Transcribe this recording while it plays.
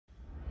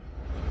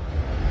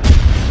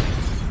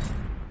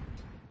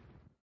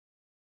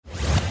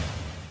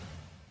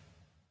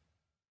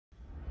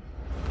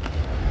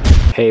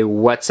Hey,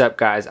 what's up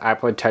guys?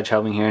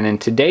 iPodTouchHelping here, and in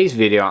today's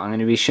video I'm going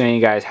to be showing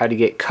you guys how to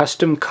get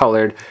custom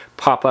colored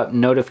pop-up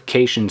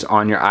notifications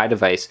on your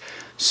iDevice.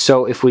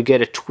 So if we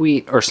get a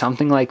tweet or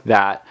something like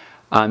that,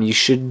 you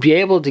should be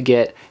able to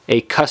get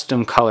a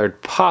custom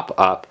colored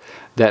pop-up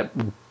that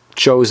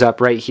shows up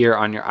right here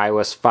on your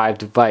iOS 5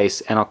 device,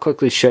 and I'll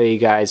quickly show you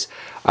guys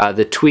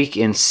the tweak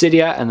in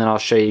Cydia, and then I'll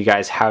show you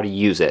guys how to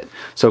use it.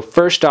 So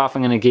first off,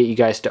 I'm going to get you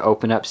guys to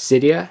open up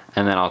Cydia,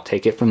 and then I'll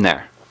take it from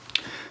there.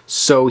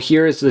 So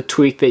here is the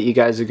tweak that you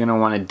guys are going to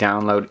want to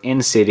download in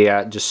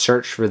Cydia. Just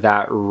search for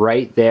that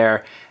right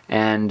there,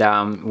 and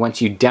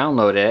once you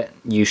download it,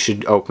 you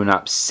should open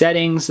up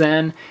settings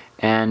then,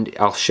 and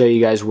I'll show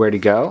you guys where to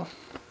go.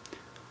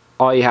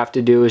 All you have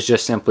to do is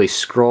just simply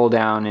scroll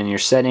down in your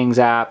settings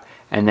app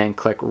and then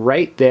click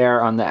right there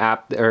on the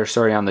app, or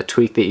sorry, on the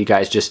tweak that you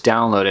guys just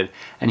downloaded,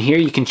 and here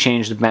you can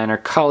change the banner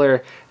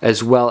color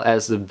as well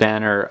as the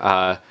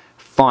banner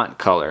font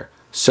color.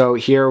 So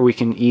here we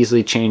can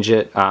easily change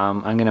it.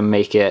 I'm gonna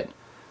make it,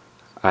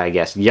 I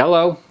guess,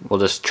 yellow. We'll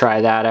just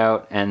try that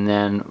out. And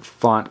then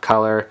font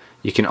color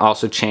you can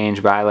also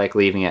change, but I like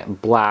leaving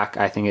it black.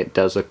 I think it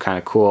does look kind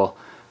of cool.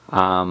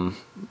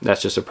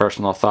 That's just a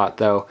personal thought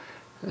though.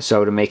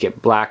 So to make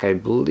it black, I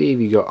believe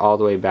you go all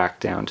the way back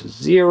down to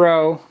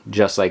 0,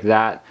 just like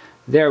that.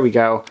 There we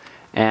go.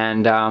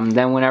 And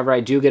then whenever I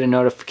do get a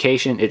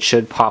notification, it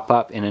should pop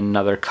up in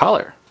another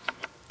color.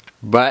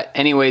 But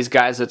anyways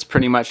guys, that's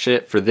pretty much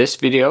it for this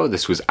video.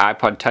 This was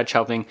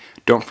iPodTouchHelping.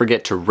 Don't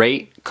forget to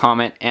rate,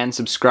 comment, and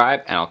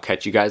subscribe, and I'll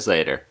catch you guys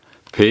later.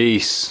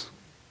 Peace.